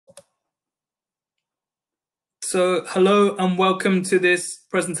So hello and welcome to this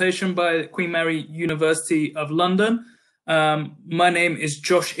presentation by Queen Mary University of London. My name is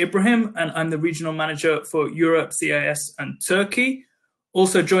Josh Ibrahim and I'm the Regional Manager for Europe, CIS and Turkey.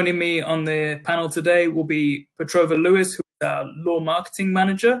 Also joining me on the panel today will be Petrova Lewis, who is our Law Marketing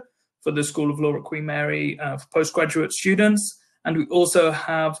Manager for the School of Law at Queen Mary for postgraduate students. And we also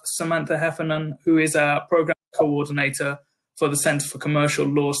have Samantha Heffernan, who is our Program Coordinator for the Centre for Commercial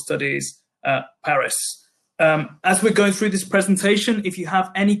Law Studies at Paris. As we're going through this presentation, if you have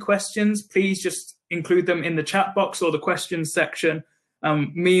any questions, please just include them in the chat box or the questions section.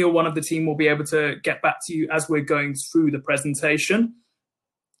 Me or one of the team will be able to get back to you as we're going through the presentation.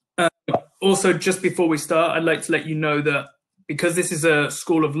 Also, just before we start, I'd like to let you know that because this is a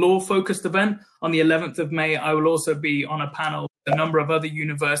School of Law focused event, on the 11th of May, I will also be on a panel with a number of other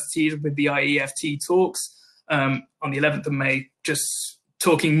universities with the IEFT Talks on the 11th of May, just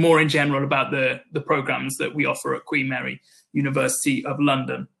talking more in general about the programs that we offer at Queen Mary University of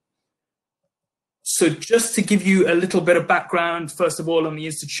London. So just to give you a little bit of background, first of all, on the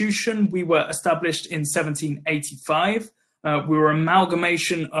institution, we were established in 1785. We were an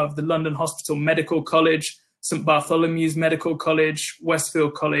amalgamation of the London Hospital Medical College, St Bartholomew's Medical College,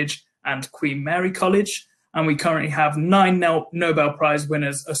 Westfield College, and Queen Mary College. And we currently have 9 Nobel Prize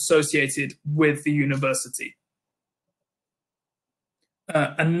winners associated with the university.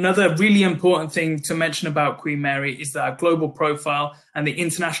 Another really important thing to mention about Queen Mary is our global profile and the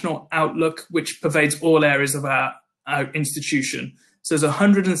international outlook, which pervades all areas of our institution. So there's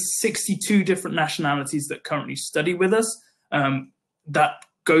 162 different nationalities that currently study with us.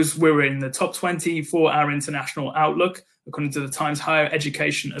 We're in the top 20 for our international outlook, according to the Times Higher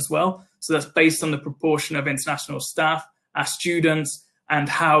Education as well. So that's based on the proportion of international staff, our students, and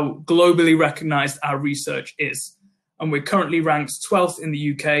how globally recognized our research is. And we're currently ranked 12th in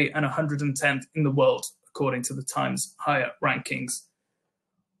the UK and 110th in the world, according to the Times Higher rankings.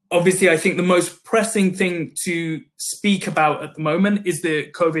 Obviously, I think the most pressing thing to speak about at the moment is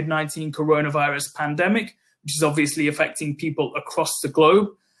the COVID-19 coronavirus pandemic, which is obviously affecting people across the globe.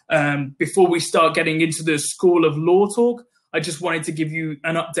 Before we start getting into the School of Law talk, I just wanted to give you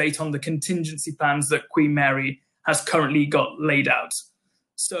an update on the contingency plans that Queen Mary has currently got laid out.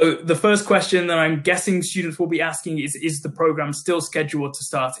 So the first question that I'm guessing students will be asking is the program still scheduled to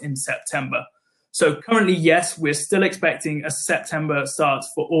start in September? So currently, yes, we're still expecting a September start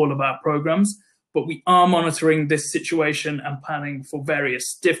for all of our programs, but we are monitoring this situation and planning for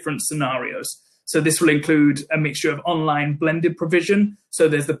various different scenarios. So this will include a mixture of online blended provision. So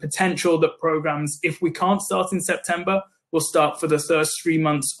there's the potential that programs, if we can't start in September, will start for the first 3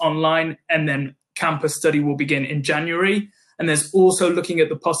 months online, and then campus study will begin in January. And there's also looking at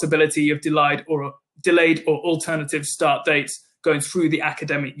the possibility of delayed or alternative start dates going through the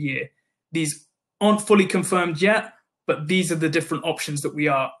academic year. These aren't fully confirmed yet, but these are the different options that we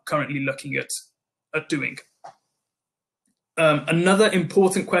are currently looking at doing. Another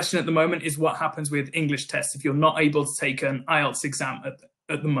important question at the moment is what happens with English tests if you're not able to take an IELTS exam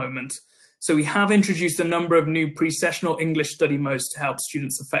at the moment. So we have introduced a number of new pre-sessional English study modes to help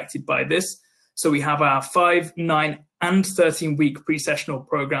students affected by this. So we have our 5, 9, and 13-week pre-sessional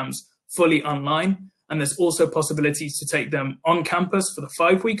programs fully online. And there's also possibilities to take them on campus for the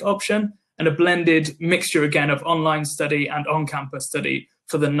 5-week option and a blended mixture again of online study and on-campus study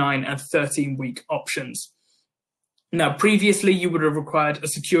for the 9 and 13-week options. Now, previously, you would have required a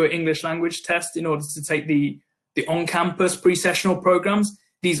secure English language test in order to take the on-campus pre-sessional programs.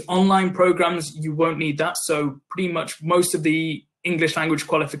 These online programs, you won't need that. So pretty much most of the English language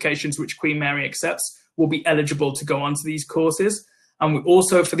qualifications which Queen Mary accepts will be eligible to go onto these courses. And we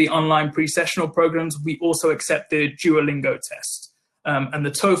also, for the online pre-sessional programs, we also accept the Duolingo test and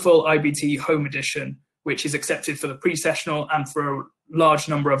the TOEFL IBT Home Edition, which is accepted for the pre-sessional and for a large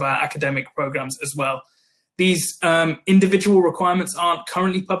number of our academic programs as well. These individual requirements aren't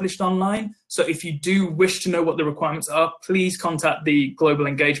currently published online. So if you do wish to know what the requirements are, please contact the Global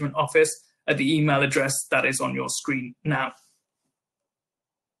Engagement Office at the email address that is on your screen now.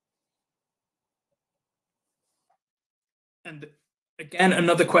 And again,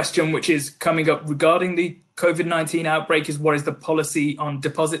 another question which is coming up regarding the COVID-19 outbreak is what is the policy on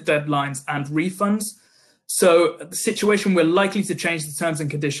deposit deadlines and refunds? So the situation, we're likely to change the terms and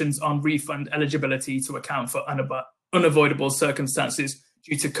conditions on refund eligibility to account for unavoidable circumstances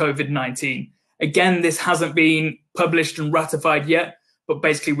due to COVID-19. Again, this hasn't been published and ratified yet, but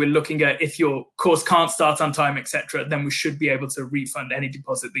basically we're looking at if your course can't start on time, etc., then we should be able to refund any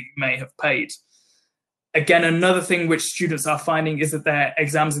deposit that you may have paid. Again, another thing which students are finding is that their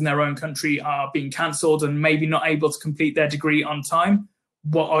exams in their own country are being cancelled and maybe not able to complete their degree on time.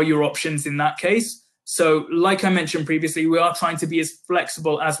 What are your options in that case? So like I mentioned previously, we are trying to be as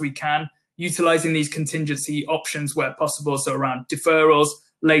flexible as we can, utilizing these contingency options where possible, so around deferrals,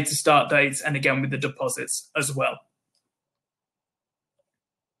 later start dates, and again with the deposits as well.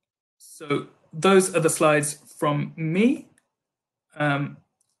 So those are the slides from me.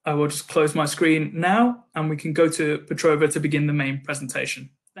 I will just close my screen now, and we can go to Petrova to begin the main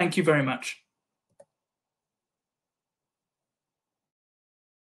presentation. Thank you very much.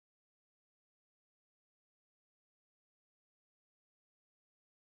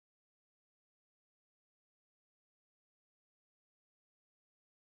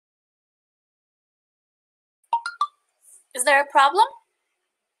 Is there a problem?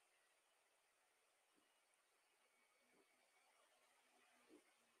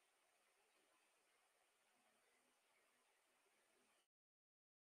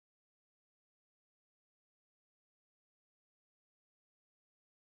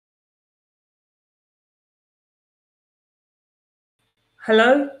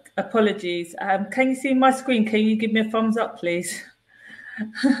 Hello, apologies. Can you see my screen? Can you give me a thumbs up, please?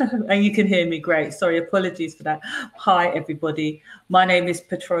 And you can hear me, great. Sorry, apologies for that. Hi, everybody. My name is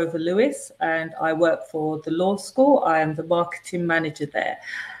Petrova Lewis, and I work for the law school. I am the marketing manager there.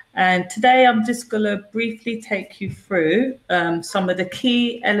 And today I'm just going to briefly take you through some of the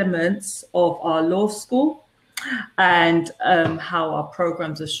key elements of our law school and how our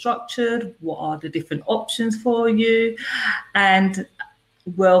programs are structured, what are the different options for you, and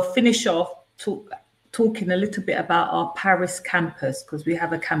we'll finish off talking a little bit about our Paris campus, because we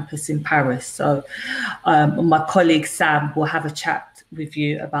have a campus in Paris. So my colleague Sam will have a chat with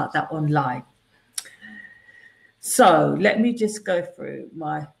you about that online. So let me just go through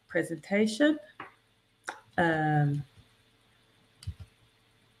my presentation.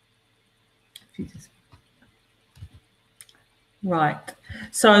 Right.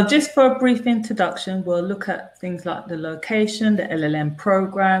 So just for a brief introduction, we'll look at things like the location, the LLM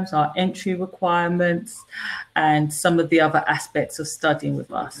programs, our entry requirements, and some of the other aspects of studying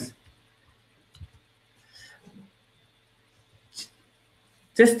with us.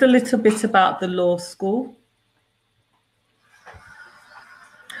 Just a little bit about the law school.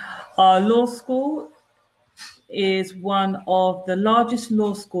 Our law school is one of the largest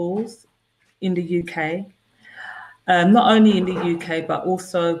law schools in the UK. Not only in the UK, but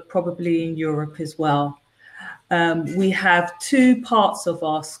also probably in Europe as well. We have two parts of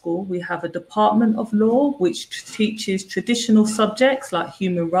our school. We have a department of law, which teaches traditional subjects like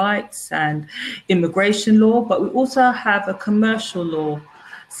human rights and immigration law, but we also have a commercial law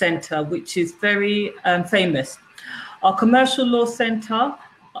centre, which is very famous. Our commercial law centre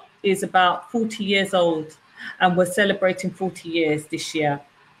is about 40 years old, and we're celebrating 40 years this year.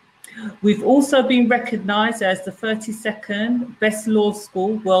 We've also been recognised as the 32nd best law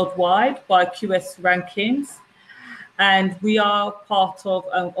school worldwide by QS rankings. And we are part of,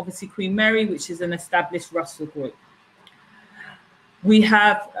 obviously, Queen Mary, which is an established Russell Group. We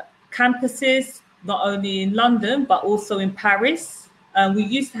have campuses not only in London, but also in Paris. We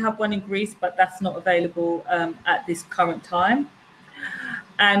used to have one in Greece, but that's not available at this current time.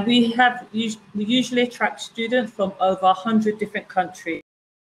 And we usually attract students from over 100 different countries.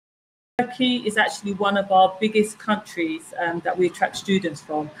 Turkey is actually one of our biggest countries that we attract students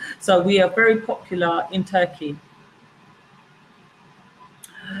from. So we are very popular in Turkey.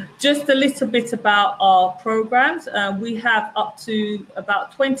 Just a little bit about our programs. We have up to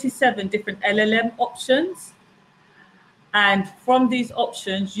about 27 different LLM options. And from these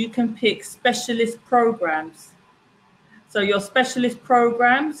options, you can pick specialist programs. So your specialist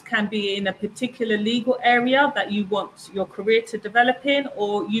programs can be in a particular legal area that you want your career to develop in,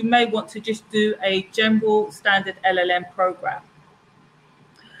 or you may want to just do a general standard LLM program.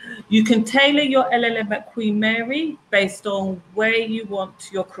 You can tailor your LLM at Queen Mary based on where you want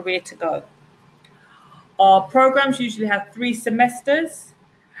your career to go. Our programs usually have 3 semesters,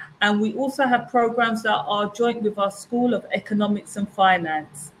 and we also have programs that are joint with our School of Economics and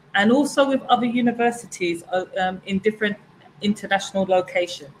Finance, and also with other universities in different international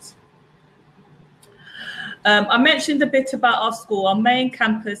locations. I mentioned a bit about our school. Our main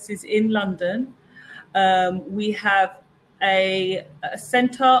campus is in London. We have a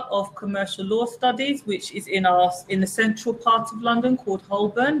Centre of Commercial Law Studies, which is in the central part of London, called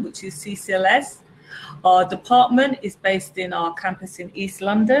Holborn, which is CCLS. Our department is based in our campus in East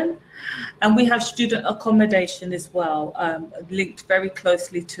London, and we have student accommodation as well, linked very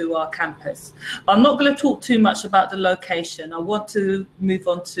closely to our campus. I'm not going to talk too much about the location. I want to move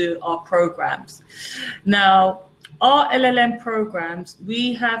on to our programs. Now, our LLM programs,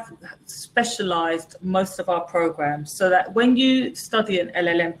 we have specialized most of our programs so that when you study an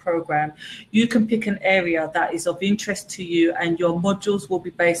LLM program, you can pick an area that is of interest to you and your modules will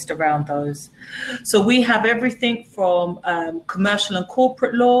be based around those. So we have everything from commercial and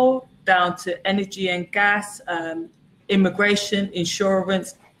corporate law down to energy and gas, immigration,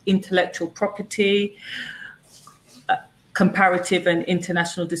 insurance, intellectual property, comparative and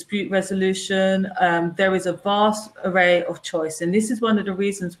international dispute resolution. There is a vast array of choice. And this is one of the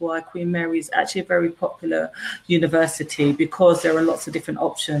reasons why Queen Mary is actually a very popular university, because there are lots of different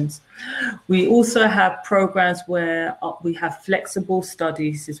options. We also have programs where we have flexible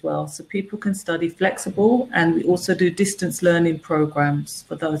studies as well. So people can study flexible, and we also do distance learning programs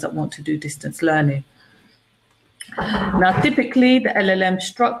for those that want to do distance learning. Now, typically the LLM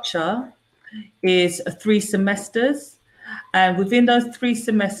structure is 3 semesters. And within those 3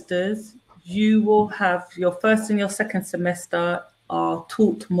 semesters, you will have your first and your second semester are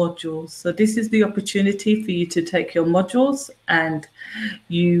taught modules. So this is the opportunity for you to take your modules, and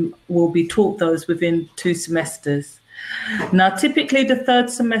you will be taught those within 2 semesters. Now, typically the 3rd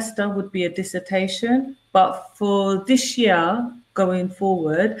semester would be a dissertation, but for this year going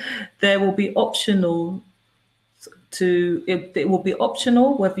forward, there will be optional it will be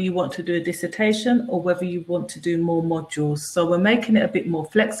optional whether you want to do a dissertation or whether you want to do more modules. So we're making it a bit more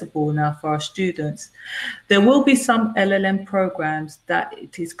flexible now for our students. There will be some LLM programs that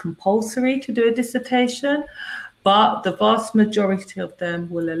it is compulsory to do a dissertation, but the vast majority of them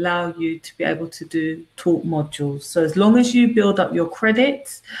will allow you to be able to do taught modules. So as long as you build up your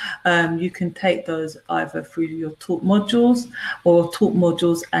credits, you can take those either through your taught modules or taught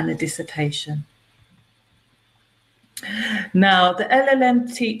modules and a dissertation. Now, the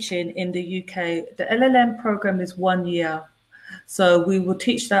LLM teaching in the UK, the LLM program is 1 year. So we will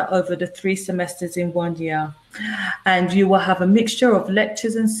teach that over the 3 semesters in 1 year. And you will have a mixture of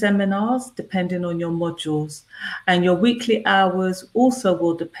lectures and seminars depending on your modules. And your weekly hours also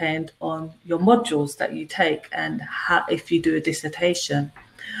will depend on your modules that you take and if you do a dissertation.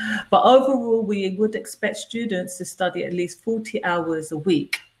 But overall, we would expect students to study at least 40 hours a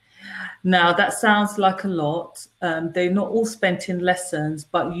week. Now, that sounds like a lot. They're not all spent in lessons,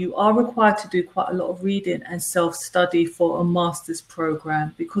 but you are required to do quite a lot of reading and self-study for a master's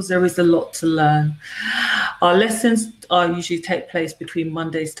program because there is a lot to learn. Our lessons usually take place between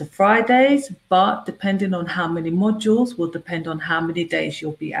Mondays to Fridays, but depending on how many modules will depend on how many days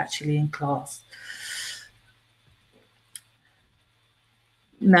you'll be actually in class.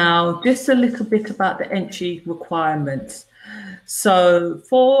 Now, just a little bit about the entry requirements. So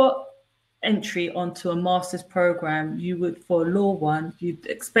for entry onto a master's program, you would, for a law one, you'd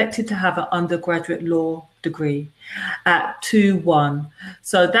expected to have an undergraduate law degree at 2-1.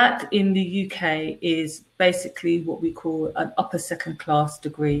 So that in the UK is basically what we call an upper second class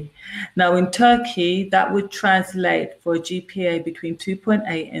degree. Now in Turkey, that would translate for a GPA between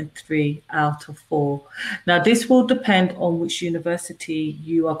 2.8 and 3 out of 4. Now this will depend on which university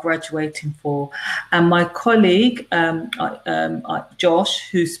you are graduating for. And my colleague, Josh,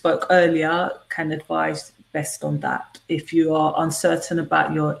 who spoke earlier, can advise best on that if you are uncertain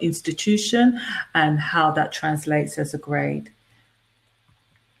about your institution and how that translates as a grade.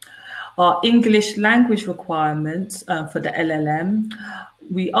 Our English language requirements for the LLM,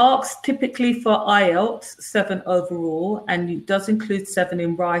 we ask typically for IELTS 7 overall, and it does include 7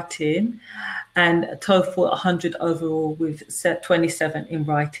 in writing, and a TOEFL 100 overall with 27 in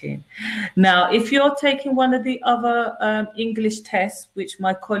writing. Now, if you're taking one of the other English tests, which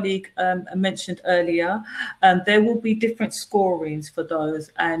my colleague mentioned earlier, there will be different scorings for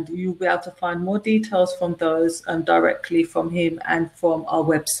those, and you'll be able to find more details from those directly from him and from our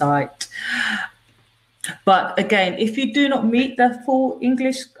website. But again, if you do not meet the full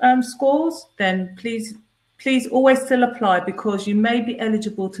English scores, then please always still apply, because you may be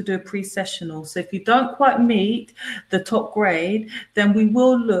eligible to do a pre-sessional. So if you don't quite meet the top grade, then we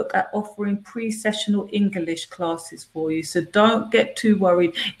will look at offering pre-sessional English classes for you. So don't get too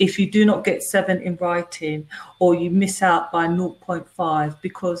worried if you do not get 7 in writing or you miss out by 0.5,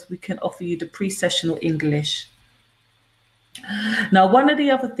 because we can offer you the pre-sessional English. Now, one of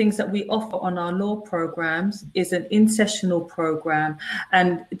the other things that we offer on our law programs is an in-sessional program,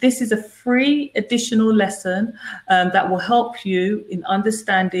 and this is a free additional lesson that will help you in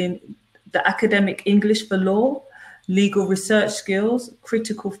understanding the academic English for law, legal research skills,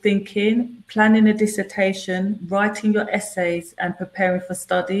 critical thinking, planning a dissertation, writing your essays, and preparing for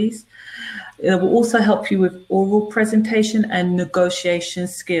studies. It will also help you with oral presentation and negotiation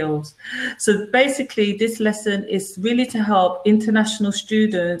skills. So basically, this lesson is really to help international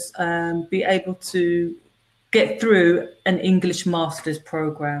students be able to get through an English master's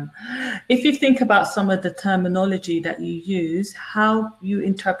program. If you think about some of the terminology that you use, how you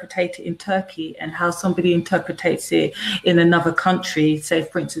interpret it in Turkey and how somebody interprets it in another country, say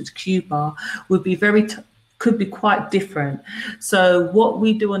for instance Cuba, would be could be quite different. So what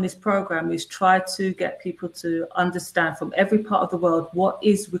we do on this program is try to get people to understand from every part of the world what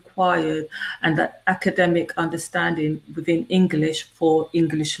is required and that academic understanding within English for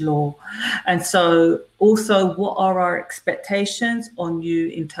English law. And so also what are our expectations on you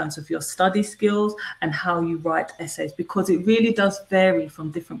in terms of your study skills and how you write essays, because it really does vary from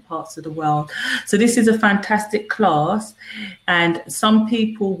different parts of the world. So this is a fantastic class, and some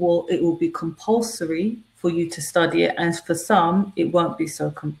people it will be compulsory for you to study it, and for some it won't be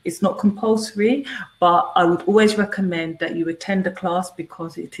so it's not compulsory, but I would always recommend that you attend the class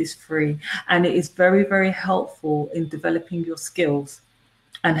because it is free and it is very, very helpful in developing your skills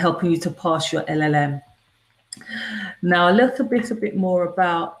and helping you to pass your LLM. Now a little bit more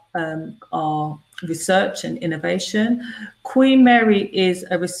about our research and innovation. Queen Mary is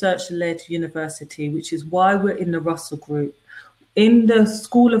a research-led university, which is why we're in the Russell Group. In the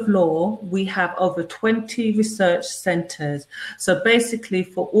School of Law, we have over 20 research centres. So basically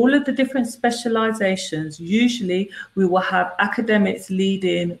for all of the different specialisations, usually we will have academics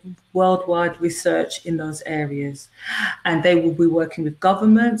leading worldwide research in those areas. And they will be working with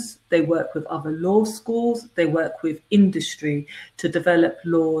governments, they work with other law schools, they work with industry to develop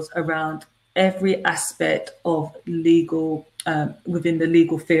laws around every aspect of legal, within the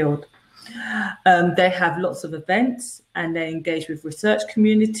legal field. They have lots of events and they engage with research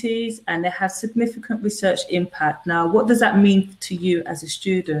communities and they have significant research impact. Now, what does that mean to you as a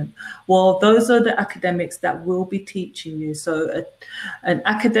student? Well, those are the academics that will be teaching you. So an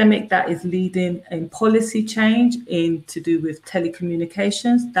academic that is leading in policy change to do with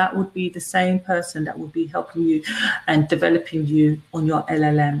telecommunications, that would be the same person that will be helping you and developing you on your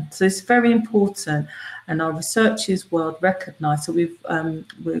LLM. So it's very important. And our research is world recognized. So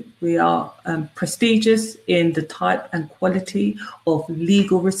we are prestigious in the type and quality of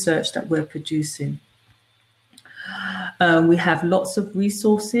legal research that we're producing. We have lots of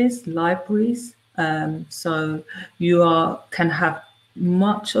resources, libraries. So you can have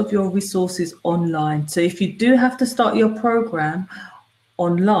much of your resources online. So if you do have to start your program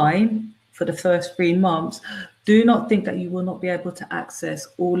online for the first 3 months, do not think that you will not be able to access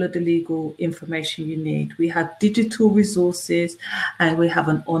all of the legal information you need. We have digital resources and we have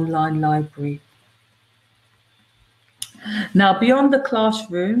an online library. Now, beyond the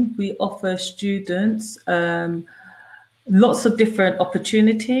classroom, we offer students lots of different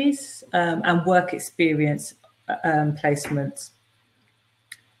opportunities and work experience placements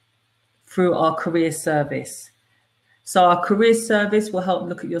through our career service. So our career service will help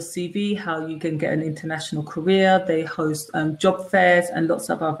look at your CV, how you can get an international career. They host job fairs and lots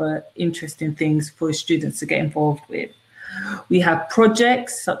of other interesting things for students to get involved with. We have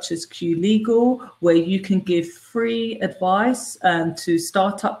projects such as Q Legal, where you can give free advice to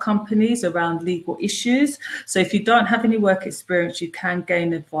startup companies around legal issues. So if you don't have any work experience, you can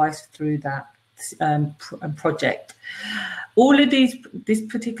gain advice through that project. All of this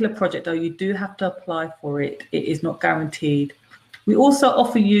particular project, though, you do have to apply for it. It is not guaranteed. We also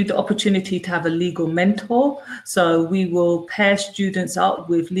offer you the opportunity to have a legal mentor. So we will pair students up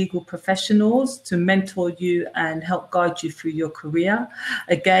with legal professionals to mentor you and help guide you through your career.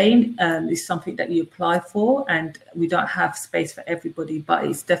 Again, it's something that you apply for, and we don't have space for everybody, but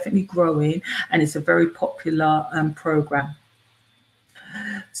it's definitely growing and it's a very popular program.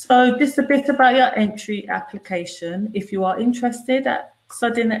 So just a bit about your entry application. If you are interested at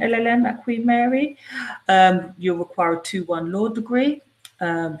studying an LLM at Queen Mary, you'll require a 2-1 law degree.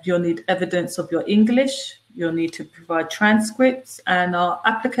 You'll need evidence of your English. You'll need to provide transcripts, and our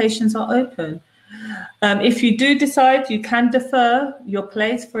applications are open. If you do decide, you can defer your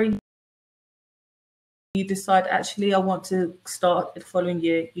place for a year. You decide, actually, I want to start the following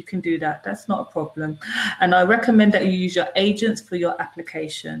year, you can do that. That's not a problem. And I recommend that you use your agents for your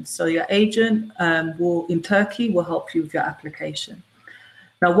application. So your agent in Turkey will help you with your application.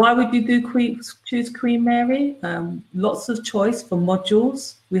 Now, why would you choose Queen Mary? Lots of choice for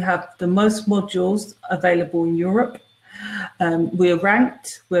modules. We have the most modules available in Europe. We're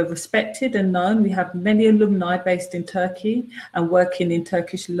ranked, we're respected and known. We have many alumni based in Turkey and working in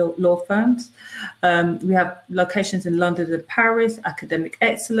Turkish law firms. We have locations in London and Paris, academic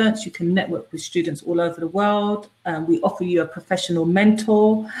excellence. You can network with students all over the world. We offer you a professional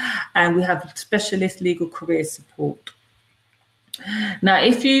mentor, and we have specialist legal career support. Now,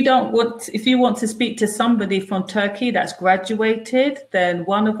 if you want to speak to somebody from Turkey that's graduated, then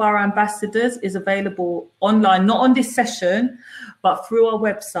one of our ambassadors is available online, not on this session, but through our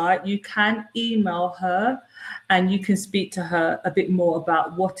website. You can email her and you can speak to her a bit more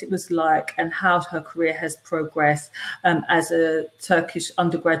about what it was like and how her career has progressed as a Turkish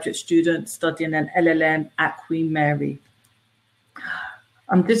undergraduate student studying an LLM at Queen Mary.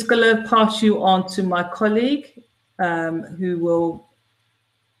 I'm just going to pass you on to my colleague, who will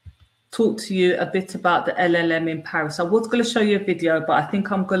talk to you a bit about the LLM in Paris. I was going to show you a video, but I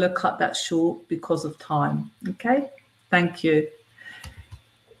think I'm going to cut that short because of time. Okay, thank you.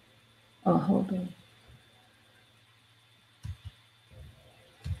 Oh, hold on.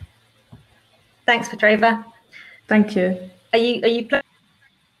 Thanks, Petrova. Thank you. Are you playing?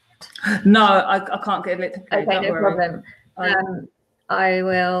 No, I can't get it to play. Okay, don't no worry. problem.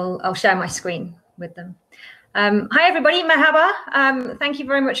 I'll share my screen with them. Hi, everybody. Merhaba. Thank you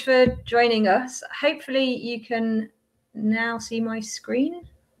very much for joining us. Hopefully you can now see my screen.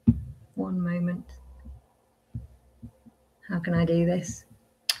 One moment. How can I do this?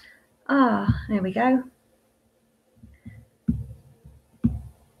 There we go.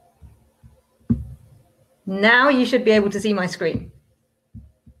 Now you should be able to see my screen.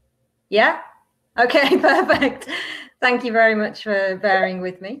 Yeah? Okay, perfect. Thank you very much for bearing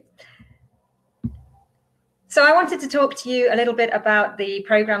with me. So I wanted to talk to you a little bit about the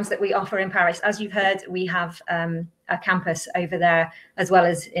programs that we offer in Paris. As you've heard, we have a campus over there as well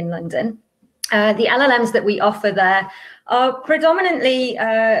as in London. The LLMs that we offer there are predominantly,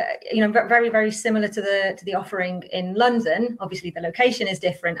 very, very similar to the offering in London. Obviously, the location is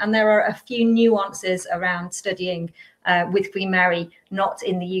different, and there are a few nuances around studying with Queen Mary, not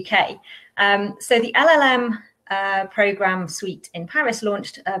in the UK. So the LLM program suite in Paris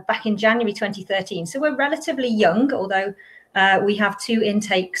launched back in January 2013. So we're relatively young, although we have 2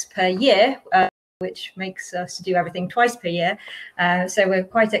 intakes per year, which makes us do everything twice per year. So we're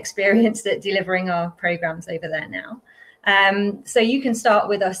quite experienced at delivering our programs over there now. So you can start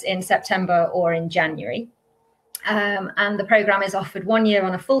with us in September or in January. And the program is offered 1 year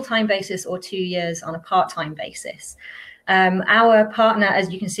on a full-time basis or 2 years on a part-time basis. Our partner,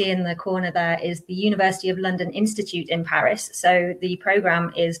 as you can see in the corner there, is the University of London Institute in Paris. So the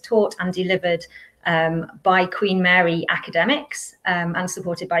program is taught and delivered by Queen Mary academics and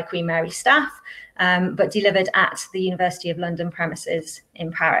supported by Queen Mary staff, but delivered at the University of London premises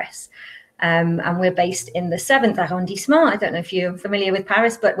in Paris. And we're based in the 7th arrondissement. I don't know if you're familiar with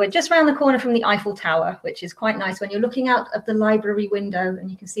Paris, but we're just around the corner from the Eiffel Tower, which is quite nice. When you're looking out of the library window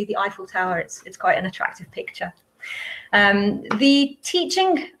and you can see the Eiffel Tower, it's quite an attractive picture. The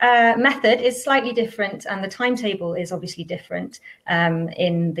teaching method is slightly different, and the timetable is obviously different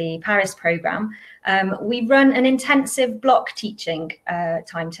in the Paris program. We run an intensive block teaching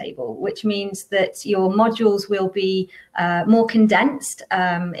timetable, which means that your modules will be more condensed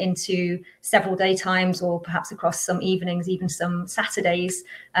into several daytimes, or perhaps across some evenings, even some Saturdays.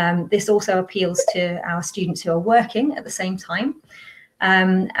 This also appeals to our students who are working at the same time.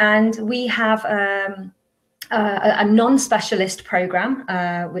 And we have a non-specialist program,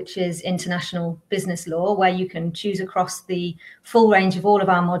 which is international business law, where you can choose across the full range of all of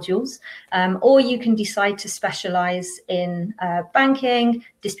our modules, or you can decide to specialize in banking,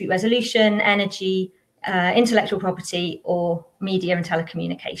 dispute resolution, energy, intellectual property, or media and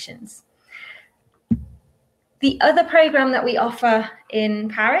telecommunications. The other program that we offer in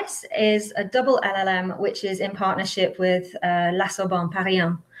Paris is a double LLM, which is in partnership with La Sorbonne Paris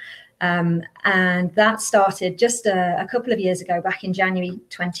 1. And that started just a couple of years ago, back in January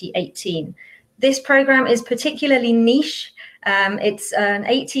 2018. This program is particularly niche. It's an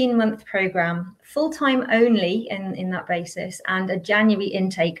 18-month program, full-time only in that basis, and a January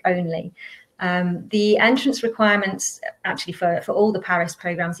intake only. The entrance requirements, actually for all the Paris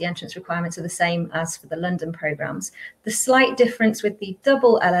programs, the entrance requirements are the same as for the London programs. The slight difference with the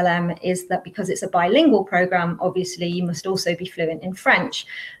double LLM is that because it's a bilingual program, obviously you must also be fluent in French.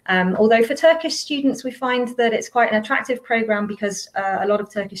 Although for Turkish students, we find that it's quite an attractive program because a lot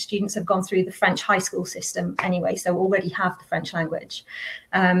of Turkish students have gone through the French high school system anyway, so already have the French language.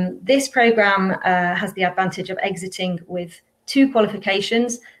 This program has the advantage of exiting with 2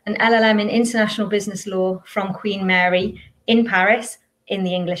 qualifications, an LLM in International Business Law from Queen Mary in Paris in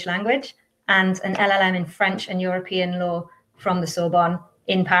the English language, and an LLM in French and European Law from the Sorbonne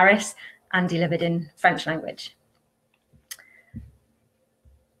in Paris and delivered in French language.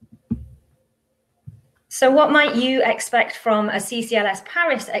 So what might you expect from a CCLS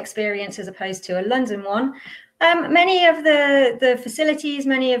Paris experience as opposed to a London one? Many of the facilities,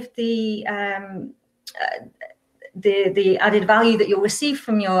 many of the the added value that you'll receive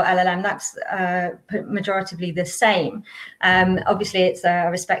from your LLM, that's majoritively the same. Obviously, it's a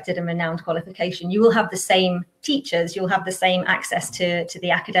respected and renowned qualification. You will have the same teachers, you'll have the same access to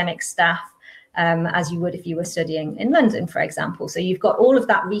the academic staff as you would if you were studying in London, for example. So you've got all of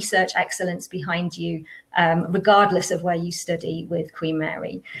that research excellence behind you, regardless of where you study with Queen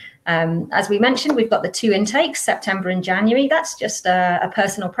Mary. As we mentioned, we've got the 2 intakes, September and January. That's just a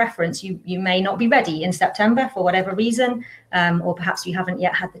personal preference. You may not be ready in September for whatever reason, or perhaps you haven't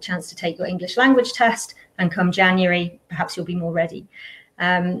yet had the chance to take your English language test, and come January, perhaps you'll be more ready.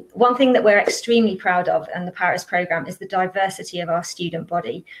 One thing that we're extremely proud of in the Paris programme is the diversity of our student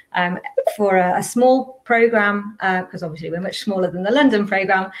body. For a small programme, because obviously we're much smaller than the London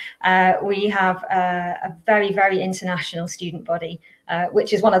programme, we have a very, very international student body,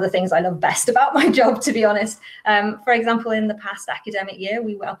 which is one of the things I love best about my job, to be honest. For example, in the past academic year,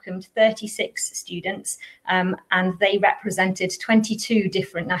 we welcomed 36 students, and they represented 22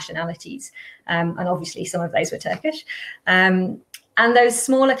 different nationalities. And obviously some of those were Turkish. And those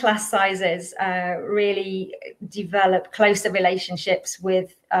smaller class sizes really develop closer relationships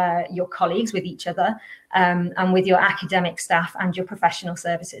with your colleagues, with each other, and with your academic staff and your professional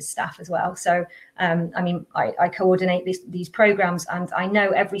services staff as well. So, I mean, I coordinate these programs, and I know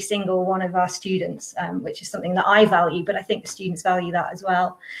every single one of our students, which is something that I value, but I think the students value that as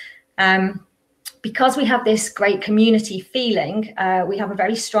well. Because we have this great community feeling, we have a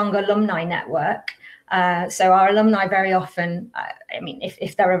very strong alumni network. So our alumni very often, I mean,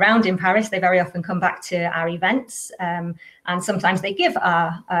 if they're around in Paris, they very often come back to our events, and sometimes they give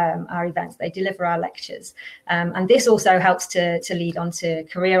our events, they deliver our lectures. And this also helps to lead on to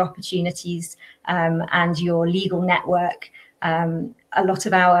career opportunities and your legal network. A lot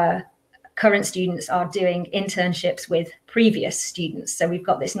of our current students are doing internships with previous students. So we've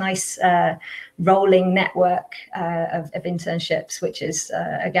got this nice rolling network of internships, which is,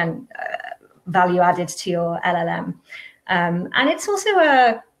 again, value added to your LLM. And it's also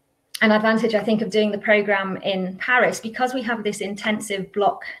an advantage, I think, of doing the program in Paris, because we have this intensive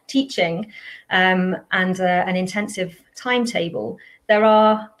block teaching and an intensive timetable. There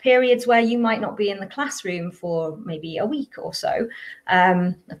are periods where you might not be in the classroom for maybe a week or so.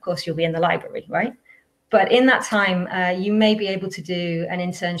 Of course, you'll be in the library, right? But in that time, you may be able to do an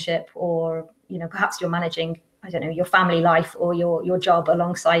internship, or, you know, perhaps you're managing, I don't know, your family life or your job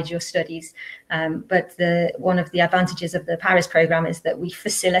alongside your studies. But one of the advantages of the Paris programme is that we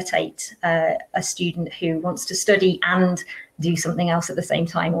facilitate a student who wants to study and do something else at the same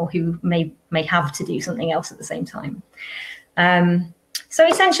time, or who may have to do something else at the same time. So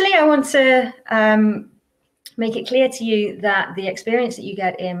essentially, I want to make it clear to you that the experience that you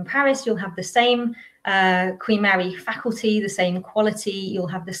get in Paris, you'll have the same Queen Mary faculty, the same quality, you'll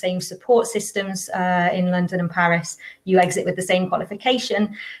have the same support systems in London and Paris. You exit with the same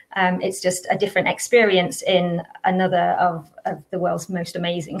qualification. It's just a different experience in another of the world's most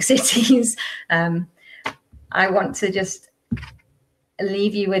amazing cities. I want to just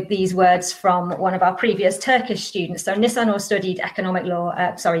leave you with these words from one of our previous Turkish students. So Nisanur studied economic law,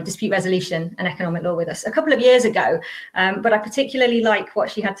 dispute resolution and economic law with us a couple of years ago. But I particularly like what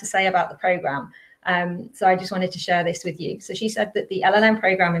she had to say about the programme. So I just wanted to share this with you. So she said that the LLM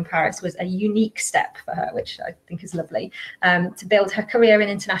programme in Paris was a unique step for her, which I think is lovely, to build her career in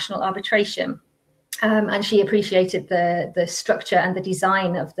international arbitration. And she appreciated the structure and the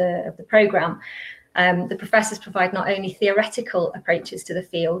design of the programme. The professors provide not only theoretical approaches to the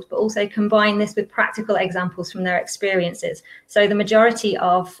field, but also combine this with practical examples from their experiences. So the majority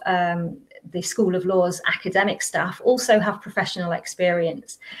of the School of Law's academic staff also have professional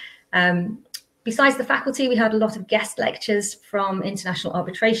experience. Besides the faculty, we had a lot of guest lectures from international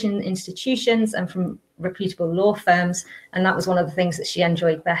arbitration institutions and from reputable law firms, and that was one of the things that she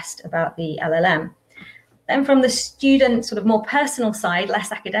enjoyed best about the LLM. Then from the student sort of more personal side,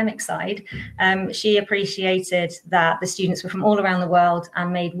 less academic side, she appreciated that the students were from all around the world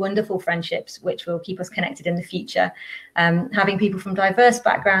and made wonderful friendships, which will keep us connected in the future. Having people from diverse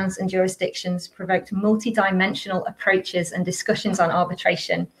backgrounds and jurisdictions provoked multi-dimensional approaches and discussions on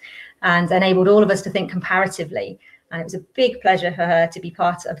arbitration, and enabled all of us to think comparatively. And it was a big pleasure for her to be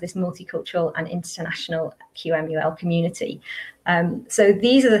part of this multicultural and international QMUL community. So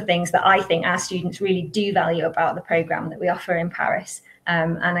these are the things that I think our students really do value about the programme that we offer in Paris.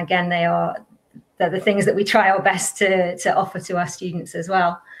 And again, they're the things that we try our best to offer to our students as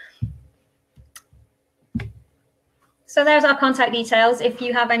well. So there's our contact details. If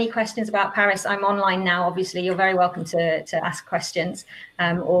you have any questions about Paris, I'm online now. Obviously, you're very welcome to ask questions.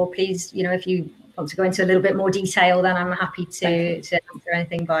 Or please, you know, if you want to go into a little bit more detail, then I'm happy to answer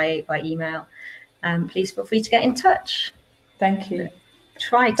anything by email. please feel free to get in touch. Thank you.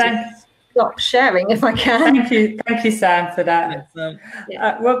 Try to stop sharing if I can. Thank you, Sam, for that.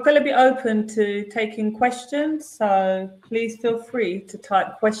 Yes, We're going to be open to taking questions, so please feel free to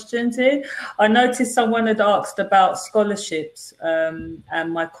type questions in. I noticed someone had asked about scholarships, and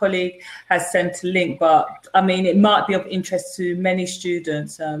my colleague has sent a link, but I mean, it might be of interest to many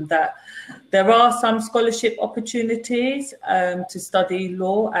students that there are some scholarship opportunities to study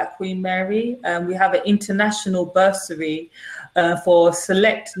law at Queen Mary. We have an international bursary for a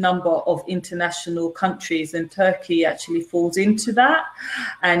select number of international countries, and Turkey actually falls into that.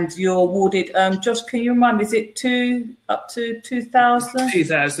 And you're awarded, Josh, can you remind me, is it up to 2,000?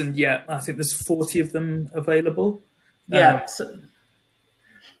 2,000, yeah. I think there's 40 of them available. Yeah.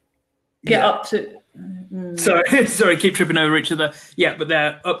 Up to... Sorry, keep tripping over each other. Yeah, but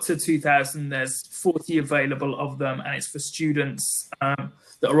they're up to 2,000. There's 40 available of them, and it's for students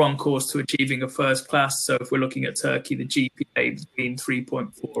that are on course to achieving a first class. So if we're looking at Turkey, the GPA between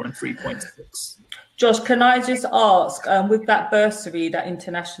 3.4 and 3.6. Josh, can I just ask, with that bursary, that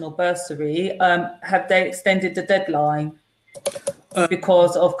international bursary, have they extended the deadline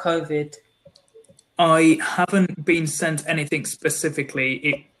because of COVID? I haven't been sent anything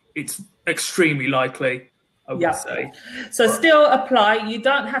specifically. It's extremely likely, I would say. So still apply. You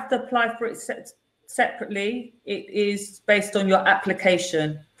don't have to apply for it separately. It is based on your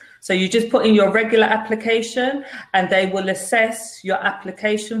application. So you just put in your regular application and they will assess your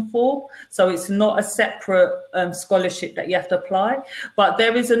application form. So it's not a separate scholarship that you have to apply. But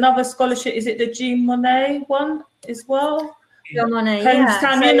there is another scholarship. Is it the Jean Monnet one as well? Jean Monnet,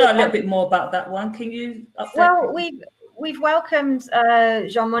 Sam, you know a little bit more about that one. Can you update? Well, we've welcomed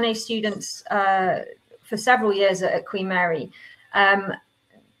Jean Monnet students for several years at Queen Mary.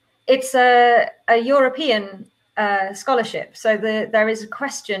 It's a European scholarship, so there is a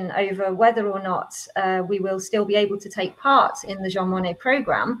question over whether or not we will still be able to take part in the Jean Monnet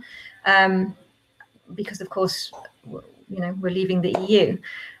program, because of course, we're leaving the EU.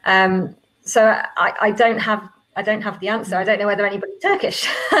 So I don't have the answer. I don't know whether anybody Turkish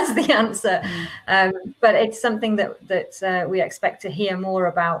has the answer, but it's something that we expect to hear more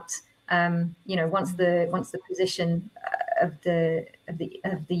about. Once the position of the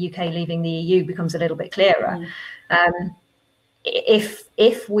UK leaving the EU becomes a little bit clearer.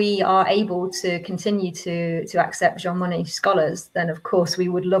 If we are able to continue to accept Jean Monnet scholars, then of course we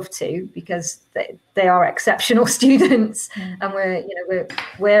would love to, because they are exceptional students, and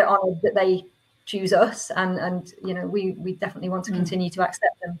we're honoured that they choose us, and we definitely want to continue to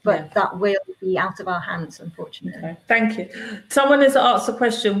accept them, but that will be out of our hands, unfortunately. Okay. Thank you. Someone has asked a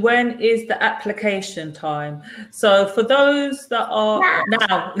question: when is the application time? So for those that are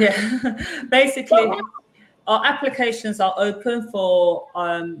now, basically our applications are open for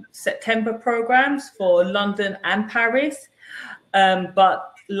September programs for London and Paris, but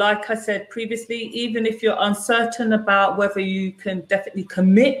like I said previously, even if you're uncertain about whether you can definitely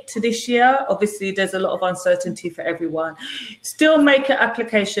commit to this year, obviously there's a lot of uncertainty for everyone, still make an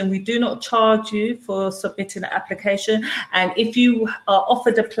application. We do not charge you for submitting an application. And if you are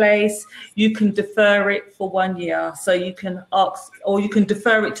offered a place, you can defer it for 1 year. So you can ask, or you can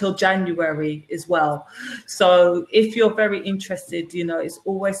defer it till January as well. So if you're very interested, it's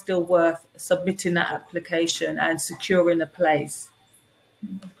always still worth submitting that application and securing a place.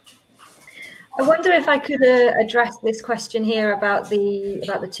 I wonder if I could address this question here about the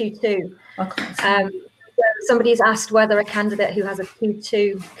 2-2. Okay. Somebody's asked whether a candidate who has a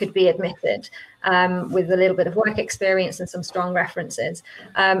 2-2 could be admitted with a little bit of work experience and some strong references.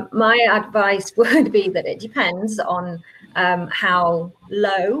 My advice would be that it depends on how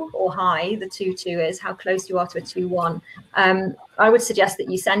low or high the 2-2 is, how close you are to a 2-1. I would suggest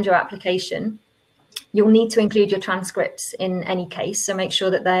that you send your application. You'll need to include your transcripts in any case, so make sure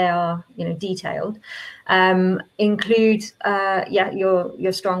that they are, detailed. Include,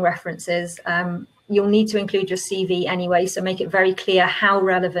 your strong references. You'll need to include your CV anyway, so make it very clear how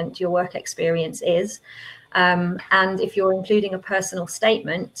relevant your work experience is. And if you're including a personal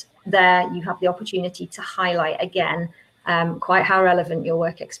statement, there you have the opportunity to highlight again quite how relevant your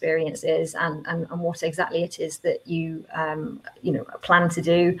work experience is, and what exactly it is that you plan to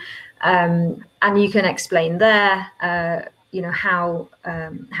do, and you can explain there how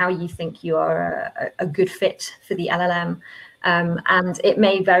you think you are a good fit for the LLM, and it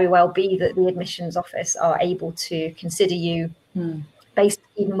may very well be that the admissions office are able to consider you based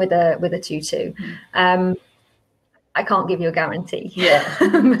even with a 2-2. I can't give you a guarantee.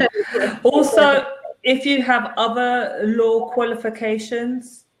 Also, if you have other law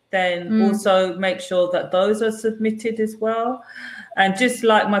qualifications, then also make sure that those are submitted as well. And just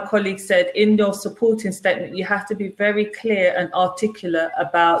like my colleague said, in your supporting statement, you have to be very clear and articulate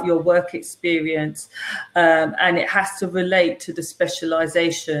about your work experience. And it has to relate to the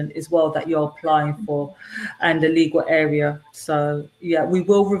specialization as well that you're applying for and the legal area. So, yeah, we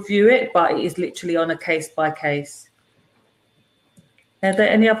will review it, but it is literally on a case by case. Are there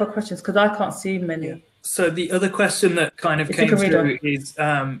any other questions? Because I can't see many. Yeah. So the other question that kind of came through is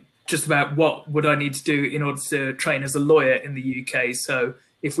just about what would I need to do in order to train as a lawyer in the UK. So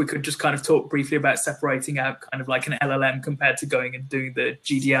if we could just kind of talk briefly about separating out kind of like an LLM compared to going and doing the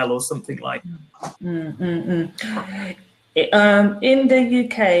GDL or something like that. In the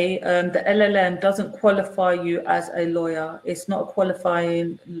UK, the LLM doesn't qualify you as a lawyer. It's not a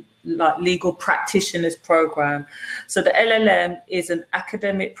qualifying like legal practitioners program. So the LLM is an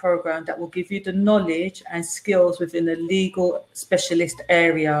academic program that will give you the knowledge and skills within a legal specialist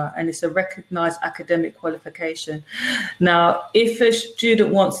area, and it's a recognized academic qualification. Now, if a student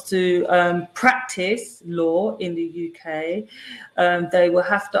wants to practice law in the UK, they will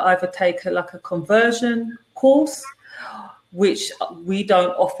have to either take a conversion course, which we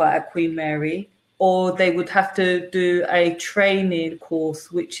don't offer at Queen Mary, or they would have to do a training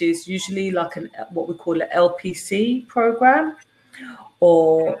course, which is usually like what we call an LPC program,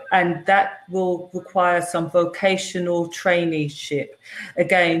 and that will require some vocational traineeship.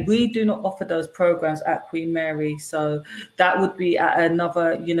 Again, we do not offer those programs at Queen Mary, so that would be at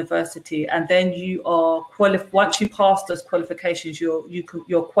another university. And then you are once you pass those qualifications, you're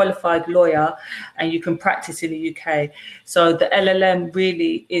a qualified lawyer, and you can practice in the UK. So the LLM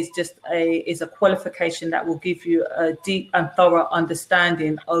really is just a qualification that will give you a deep and thorough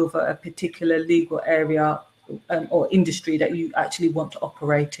understanding over a particular legal area or industry that you actually want to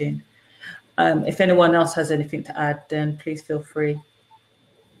operate in. If anyone else has anything to add, then please feel free.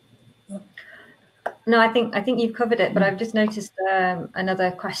 No, I think you've covered it, but I've just noticed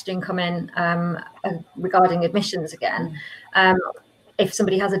another question come in regarding admissions again. If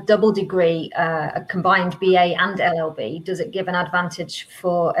somebody has a double degree, a combined BA and LLB, does it give an advantage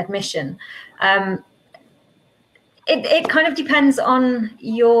for admission? It kind of depends on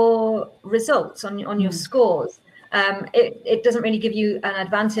your results, on your scores. It doesn't really give you an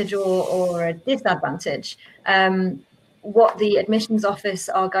advantage or a disadvantage. What the admissions office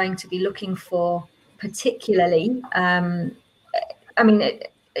are going to be looking for particularly, I mean,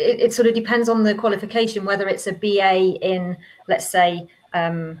 it sort of depends on the qualification, whether it's a BA in, let's say,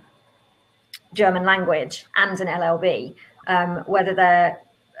 German language and an LLB, whether they're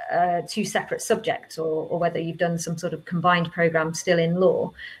two separate subjects or whether you've done some sort of combined program still in law.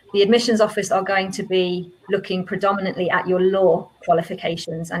 The admissions office are going to be looking predominantly at your law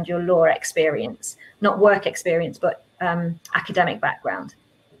qualifications and your law experience, not work experience, but academic background.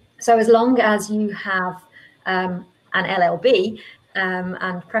 So as long as you have an LLB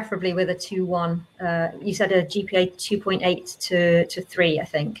and preferably with a 2-1, you said a GPA 2.8 to 3, I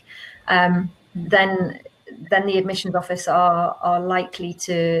think, then the admissions office are likely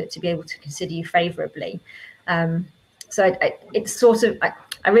to be able to consider you favourably. So it's sort of,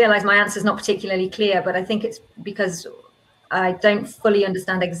 I realise my answer is not particularly clear, but I think it's because I don't fully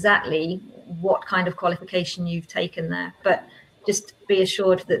understand exactly what kind of qualification you've taken there. But just be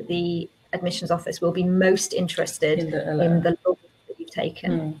assured that the admissions office will be most interested in the law that you've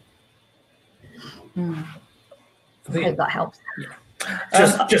taken. I hope that helps.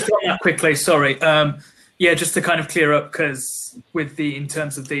 Yeah. Just on that quickly, sorry. Yeah, just to kind of clear up, because with in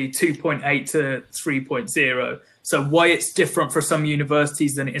terms of the 2.8 to 3.0, so why it's different for some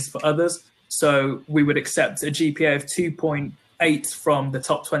universities than it is for others. So we would accept a GPA of 2.8 from the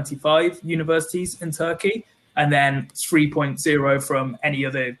top 25 universities in Turkey, and then 3.0 from any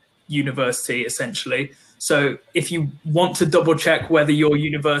other university, essentially. So if you want to double check whether your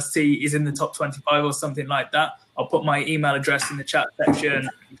university is in the top 25 or something like that, I'll put my email address in the chat section.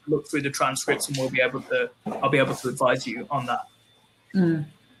 You can look through the transcripts, and I'll be able to advise you on that.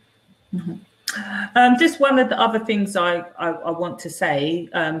 Just one of the other things I want to say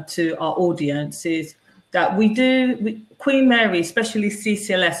to our audience is that Queen Mary, especially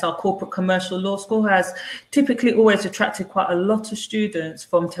CCLS, our corporate commercial law school, has typically always attracted quite a lot of students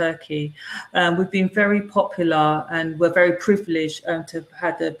from Turkey. We've been very popular, and we're very privileged to have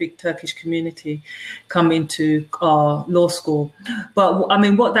had a big Turkish community come into our law school. But I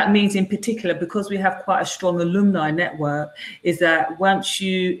mean, what that means in particular, because we have quite a strong alumni network, is that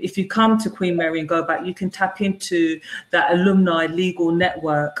if you come to Queen Mary and go back, you can tap into that alumni legal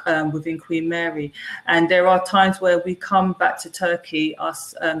network within Queen Mary. And there are times where we come back to Turkey,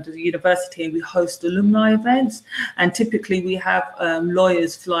 the university, and we host alumni events. And typically we have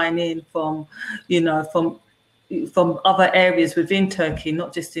lawyers flying in from, from other areas within Turkey,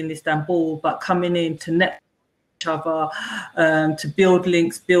 not just in Istanbul, but coming in to network each other, to build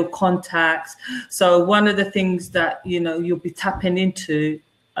links, build contacts. So one of the things that, you'll be tapping into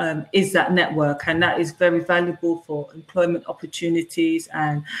is that network, and that is very valuable for employment opportunities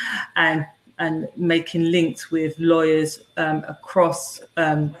and making links with lawyers across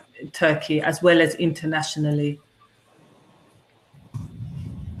Turkey as well as internationally.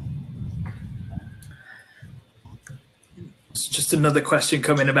 It's just another question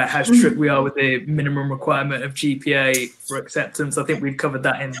coming about how strict we are with the minimum requirement of GPA for acceptance. I think we've covered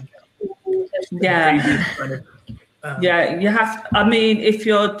that in previous kind of, yeah, you have. I mean, if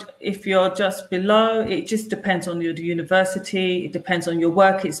you're just below, it just depends on your university. It depends on your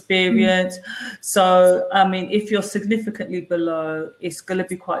work experience. So, I mean, if you're significantly below, it's going to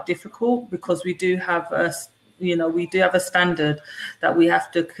be quite difficult because we do have a standard that we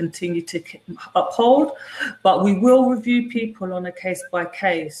have to continue to uphold. But we will review people on a case by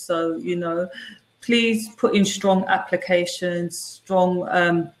case. So, please put in strong applications,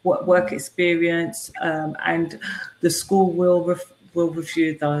 strong work experience, and the school will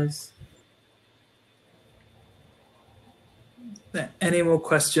review those. Any more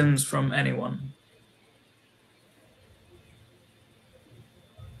questions from anyone?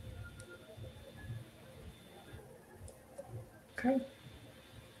 Okay.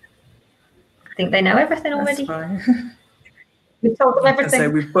 I think they know everything already. That's fine. We've told them everything.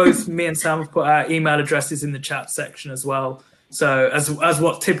 So me and Sam have put our email addresses in the chat section as well. So as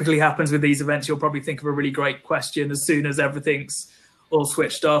what typically happens with these events, you'll probably think of a really great question as soon as everything's all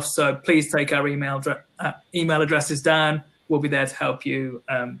switched off. So please take our email addresses down. We'll be there to help you.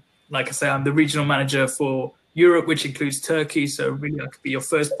 Like I say, I'm the regional manager for Europe, which includes Turkey. So really I could be your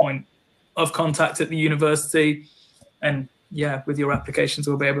first point of contact at the university. And yeah, with your applications,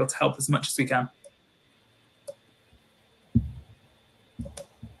 we'll be able to help as much as we can.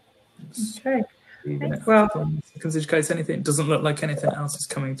 Okay. Well, in case anything doesn't look like anything else is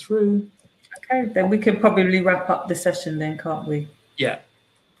coming through. Okay, then we can probably wrap up the session then, can't we? Yeah.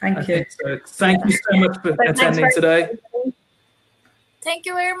 Thank you. So. Thank you so much for attending today. Thank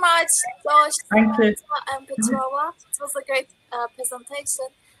you very much, Josh, Thank you. and Petrova. It was a great presentation.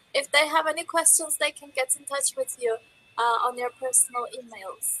 If they have any questions, they can get in touch with you on your personal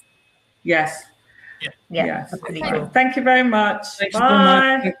emails. Yes. Yeah. Yes. Okay. Thank you very much. Thanks Bye. so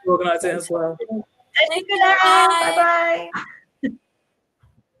much. Thanks for organising as well. Thank you. Bye-bye.